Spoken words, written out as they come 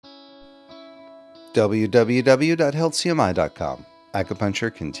www.healthcmi.com.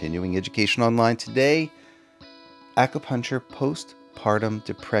 Acupuncture Continuing Education Online today. Acupuncture Postpartum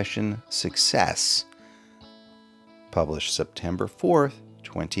Depression Success. Published September 4th,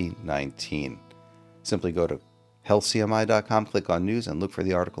 2019. Simply go to healthcmi.com, click on news, and look for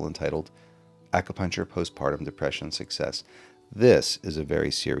the article entitled Acupuncture Postpartum Depression Success. This is a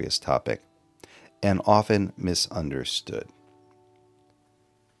very serious topic and often misunderstood.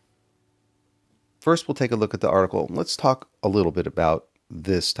 First, we'll take a look at the article. Let's talk a little bit about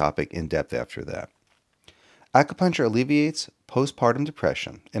this topic in depth after that. Acupuncture alleviates postpartum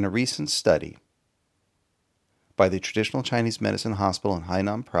depression. In a recent study by the Traditional Chinese Medicine Hospital in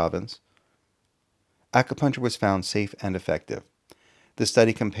Hainan Province, acupuncture was found safe and effective. The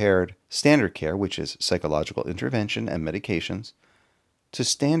study compared standard care, which is psychological intervention and medications, to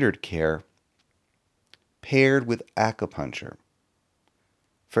standard care paired with acupuncture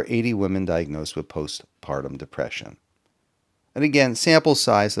for 80 women diagnosed with postpartum depression. And again, sample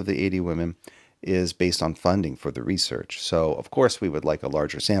size of the 80 women is based on funding for the research. So, of course, we would like a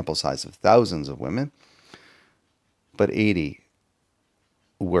larger sample size of thousands of women, but 80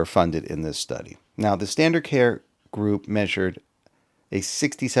 were funded in this study. Now, the standard care group measured a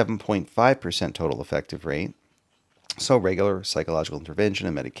 67.5% total effective rate, so regular psychological intervention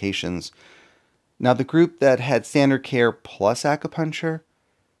and medications. Now, the group that had standard care plus acupuncture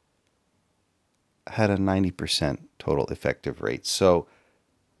had a 90% total effective rate. So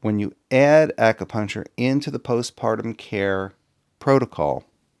when you add acupuncture into the postpartum care protocol,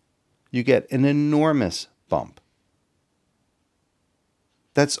 you get an enormous bump.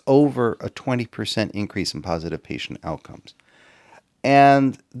 That's over a 20% increase in positive patient outcomes.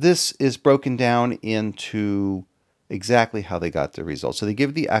 And this is broken down into exactly how they got the results. So they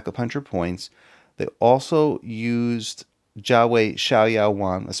give the acupuncture points. They also used Jiawei Xiaoyao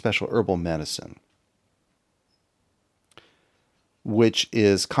Wan, a special herbal medicine, which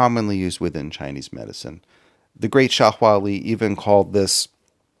is commonly used within Chinese medicine. The great Xia Huali even called this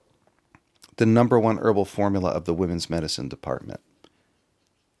the number one herbal formula of the women's medicine department.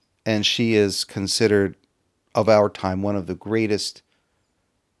 And she is considered, of our time, one of the greatest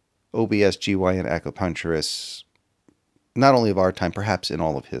OBS-GYN acupuncturists, not only of our time, perhaps in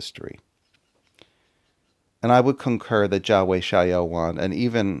all of history. And I would concur that Jiawei Xiaoyao Wan and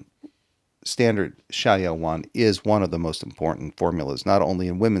even standard Xiaoyao Wan is one of the most important formulas, not only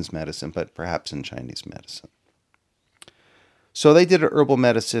in women's medicine, but perhaps in Chinese medicine. So they did an herbal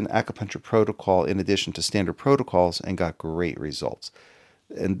medicine acupuncture protocol in addition to standard protocols and got great results.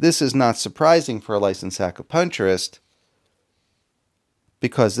 And this is not surprising for a licensed acupuncturist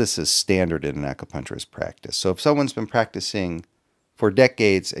because this is standard in an acupuncturist practice. So if someone's been practicing for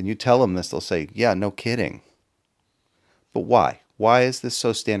decades and you tell them this, they'll say, yeah, no kidding. But why? Why is this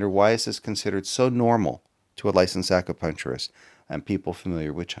so standard? Why is this considered so normal to a licensed acupuncturist and people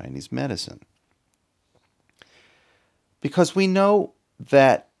familiar with Chinese medicine? Because we know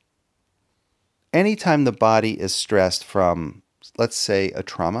that anytime the body is stressed from, let's say, a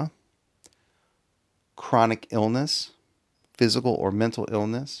trauma, chronic illness, physical or mental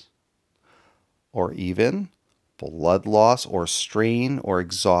illness, or even blood loss or strain or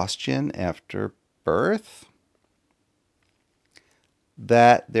exhaustion after birth,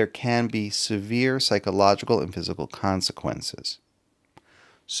 that there can be severe psychological and physical consequences.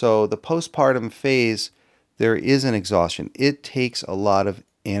 So the postpartum phase, there is an exhaustion. It takes a lot of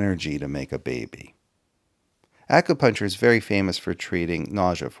energy to make a baby. Acupuncture is very famous for treating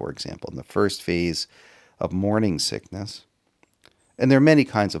nausea, for example, in the first phase of morning sickness. And there are many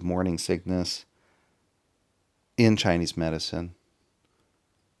kinds of morning sickness in Chinese medicine.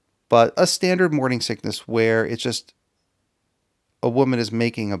 But a standard morning sickness where it's just a woman is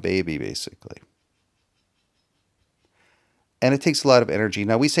making a baby, basically. And it takes a lot of energy.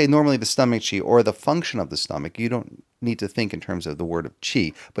 Now, we say normally the stomach qi, or the function of the stomach. You don't need to think in terms of the word of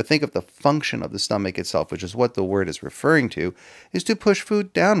qi, but think of the function of the stomach itself, which is what the word is referring to, is to push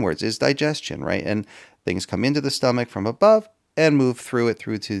food downwards, is digestion, right? And things come into the stomach from above and move through it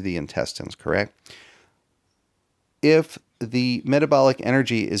through to the intestines, correct? If the metabolic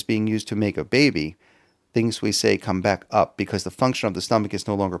energy is being used to make a baby, things we say come back up because the function of the stomach is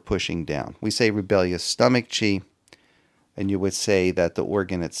no longer pushing down. We say rebellious stomach qi, and you would say that the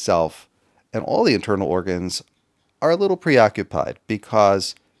organ itself and all the internal organs are a little preoccupied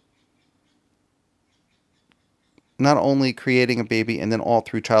because not only creating a baby and then all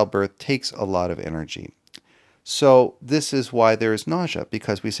through childbirth takes a lot of energy. So this is why there is nausea,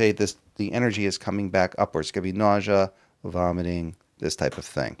 because we say the energy is coming back upwards. It could be nausea, vomiting, this type of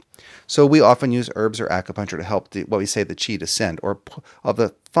thing. So we often use herbs or acupuncture to help what we say the qi descend, or of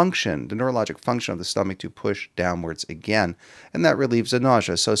the function, the neurologic function of the stomach to push downwards again, and that relieves the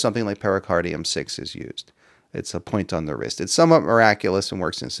nausea. So something like pericardium 6 is used. It's a point on the wrist. It's somewhat miraculous and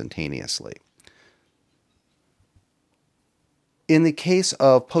works instantaneously. In the case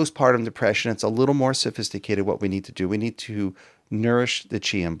of postpartum depression, it's a little more sophisticated what we need to do. We need to nourish the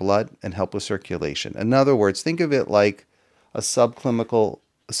qi in blood and help with circulation. In other words, think of it like a subclinical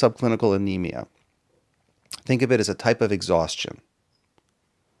anemia. Think of it as a type of exhaustion.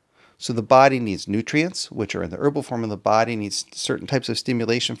 So the body needs nutrients, which are in the herbal form, and the body needs certain types of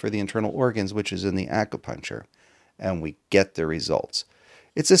stimulation for the internal organs, which is in the acupuncture. And we get the results.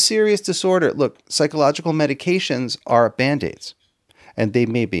 It's a serious disorder. Look, psychological medications are Band-Aids. And they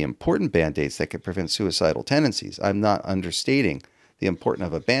may be important Band-Aids that can prevent suicidal tendencies. I'm not understating the importance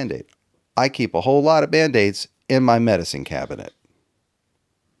of a Band-Aid. I keep a whole lot of Band-Aids in my medicine cabinet.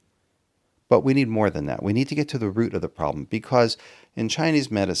 But we need more than that. We need to get to the root of the problem, because in Chinese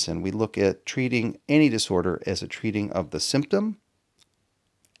medicine, we look at treating any disorder as a treating of the symptom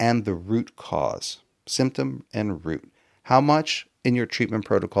and the root cause. Symptom and root. How much in your treatment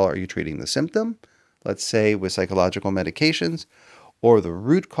protocol are you treating the symptom, let's say with psychological medications, or the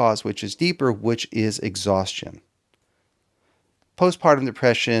root cause, which is deeper, which is exhaustion? Postpartum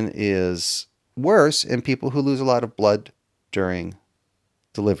depression is worse in people who lose a lot of blood during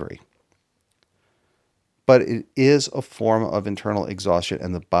delivery. But it is a form of internal exhaustion,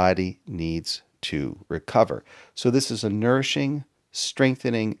 and the body needs to recover. So this is a nourishing,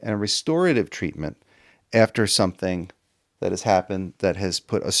 strengthening, and restorative treatment after something that has happened that has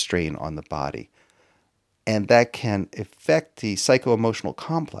put a strain on the body. And that can affect the psycho-emotional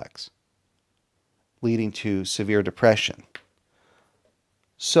complex, leading to severe depression.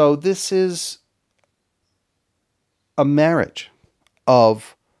 So this is a marriage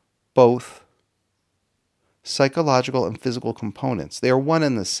of both psychological and physical components. They are one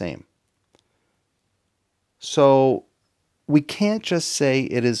and the same. So we can't just say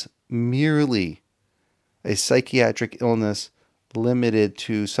it is merely a psychiatric illness limited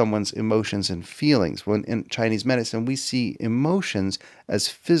to someone's emotions and feelings. When in Chinese medicine, we see emotions as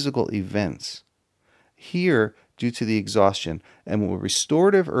physical events. Here, due to the exhaustion, and with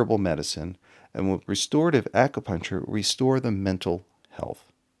restorative herbal medicine and with restorative acupuncture, restore the mental health.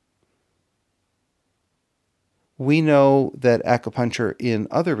 We know that acupuncture in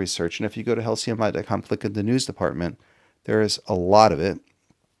other research, and if you go to healthcmi.com, click in the news department, there is a lot of it.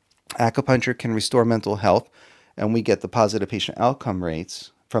 Acupuncture can restore mental health, and we get the positive patient outcome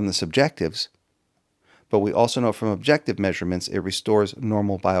rates from the subjectives. But we also know from objective measurements it restores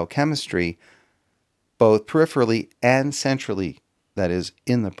normal biochemistry, both peripherally and centrally, that is,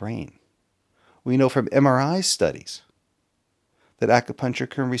 in the brain. We know from MRI studies that acupuncture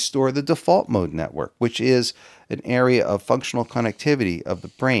can restore the default mode network, which is an area of functional connectivity of the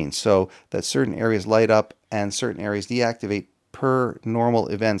brain, so that certain areas light up and certain areas deactivate per normal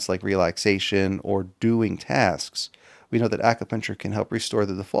events like relaxation or doing tasks. We know that acupuncture can help restore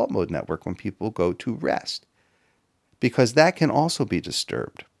the default mode network when people go to rest, because that can also be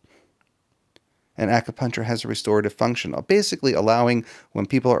disturbed. And acupuncture has a restorative function, basically allowing, when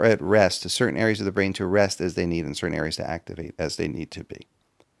people are at rest, to certain areas of the brain to rest as they need and certain areas to activate as they need to be.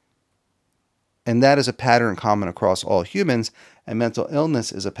 And that is a pattern common across all humans, and mental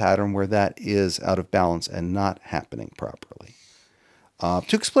illness is a pattern where that is out of balance and not happening properly.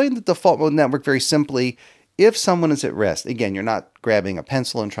 To explain the default mode network very simply, if someone is at rest, again, you're not grabbing a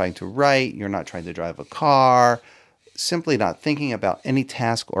pencil and trying to write, you're not trying to drive a car, simply not thinking about any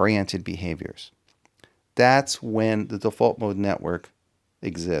task-oriented behaviors. That's when the default mode network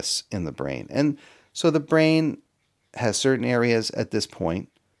exists in the brain. And so the brain has certain areas at this point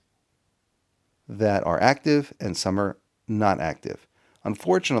that are active and some are not active.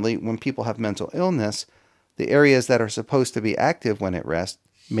 Unfortunately, when people have mental illness, the areas that are supposed to be active when at rest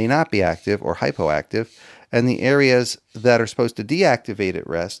may not be active or hypoactive, and the areas that are supposed to deactivate at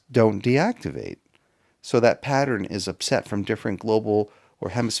rest don't deactivate. So that pattern is upset from different global or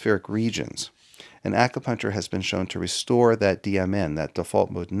hemispheric regions. And acupuncture has been shown to restore that DMN, that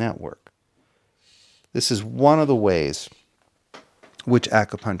default mode network. This is one of the ways which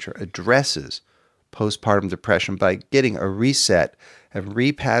acupuncture addresses postpartum depression, by getting a reset and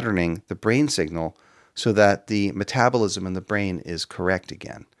repatterning the brain signal so that the metabolism in the brain is correct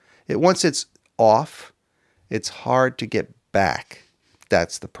again. Once it's off, it's hard to get back.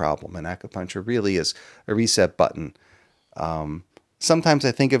 That's the problem. And acupuncture really is a reset button. Sometimes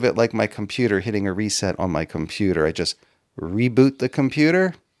I think of it like my computer, hitting a reset on my computer. I just reboot the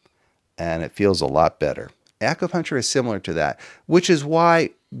computer and it feels a lot better. Acupuncture is similar to that, which is why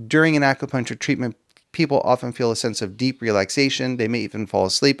during an acupuncture treatment, people often feel a sense of deep relaxation. They may even fall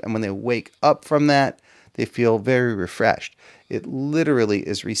asleep. And when they wake up from that, they feel very refreshed. It literally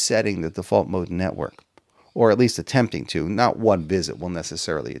is resetting the default mode network, or at least attempting to. Not one visit will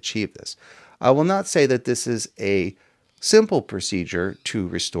necessarily achieve this. I will not say that this is a simple procedure to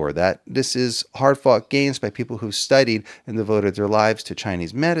restore that. This is hard-fought gains by people who studied and devoted their lives to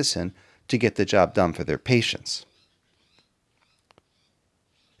Chinese medicine to get the job done for their patients.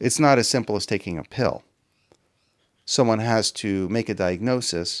 It's not as simple as taking a pill. Someone has to make a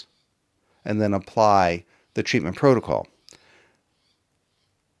diagnosis and then apply the treatment protocol.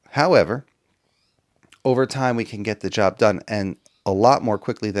 However, over time we can get the job done, and a lot more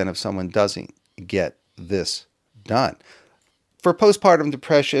quickly than if someone doesn't get this done. For postpartum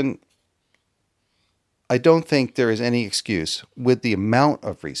depression, I don't think there is any excuse with the amount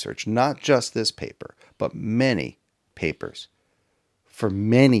of research, not just this paper, but many papers for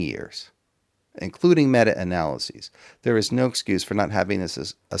many years, including meta-analyses. There is no excuse for not having this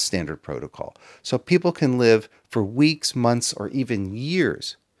as a standard protocol. So people can live for weeks, months, or even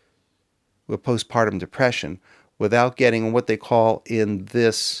years with postpartum depression without getting what they call in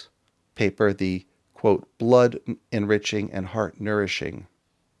this paper the, quote, blood-enriching and heart-nourishing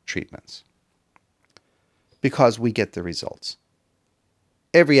treatments, because we get the results.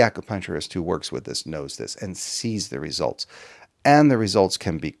 Every acupuncturist who works with this knows this and sees the results. And the results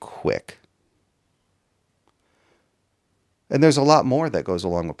can be quick. And there's a lot more that goes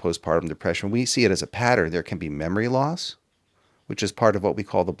along with postpartum depression. We see it as a pattern. There can be memory loss, which is part of what we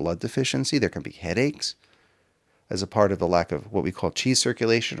call the blood deficiency. There can be headaches as a part of the lack of what we call qi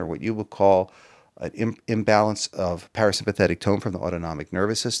circulation, or what you would call an imbalance of parasympathetic tone from the autonomic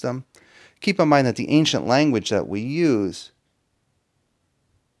nervous system. Keep in mind that the ancient language that we use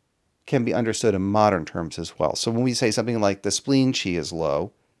can be understood in modern terms as well. So when we say something like the spleen qi is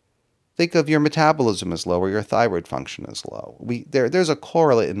low, think of your metabolism is low or your thyroid function is low. There's a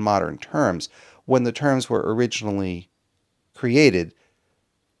correlate in modern terms. When the terms were originally created,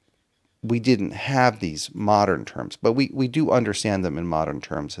 we didn't have these modern terms, but we do understand them in modern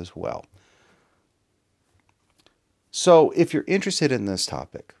terms as well. So if you're interested in this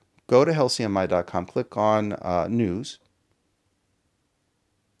topic, go to healthcmi.com, click on news,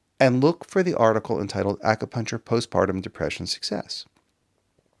 and look for the article entitled Acupuncture Postpartum Depression Success.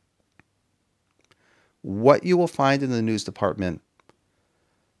 What you will find in the news department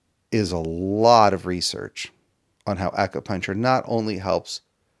is a lot of research on how acupuncture not only helps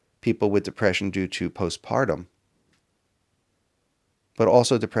people with depression due to postpartum, but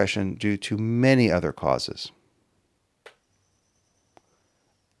also depression due to many other causes.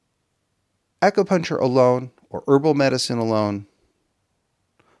 Acupuncture alone, or herbal medicine alone,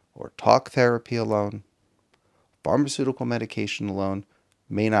 or talk therapy alone, pharmaceutical medication alone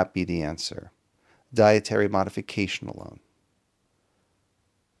may not be the answer. Dietary modification alone.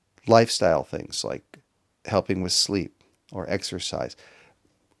 Lifestyle things like helping with sleep or exercise.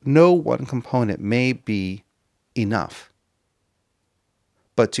 No one component may be enough.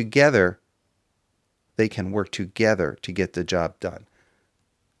 But together, they can work together to get the job done.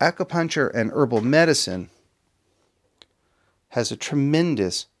 Acupuncture and herbal medicine has a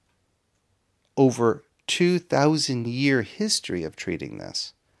tremendous over 2,000-year history of treating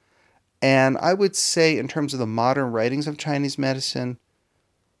this. And I would say in terms of the modern writings of Chinese medicine,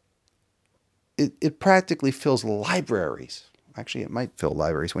 it practically fills libraries. Actually, it might fill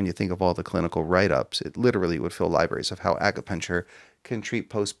libraries when you think of all the clinical write-ups. It literally would fill libraries of how acupuncture can treat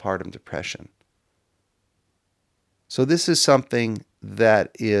postpartum depression. So this is something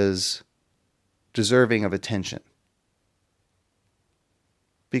that is deserving of attention,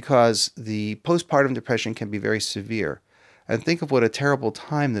 because the postpartum depression can be very severe. And think of what a terrible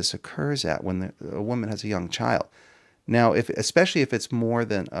time this occurs at when a woman has a young child. Now, especially if it's more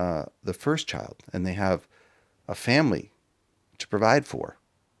than the first child and they have a family to provide for,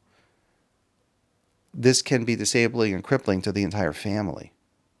 this can be disabling and crippling to the entire family.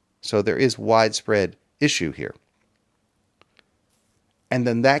 So there is widespread issue here. And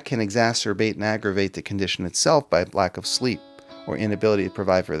then that can exacerbate and aggravate the condition itself by lack of sleep or inability to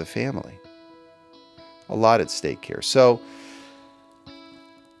provide for the family. A lot at stake here. So,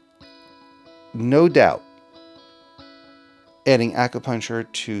 no doubt, adding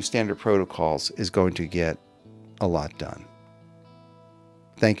acupuncture to standard protocols is going to get a lot done.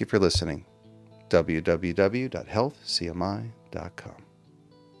 Thank you for listening. www.healthcmi.com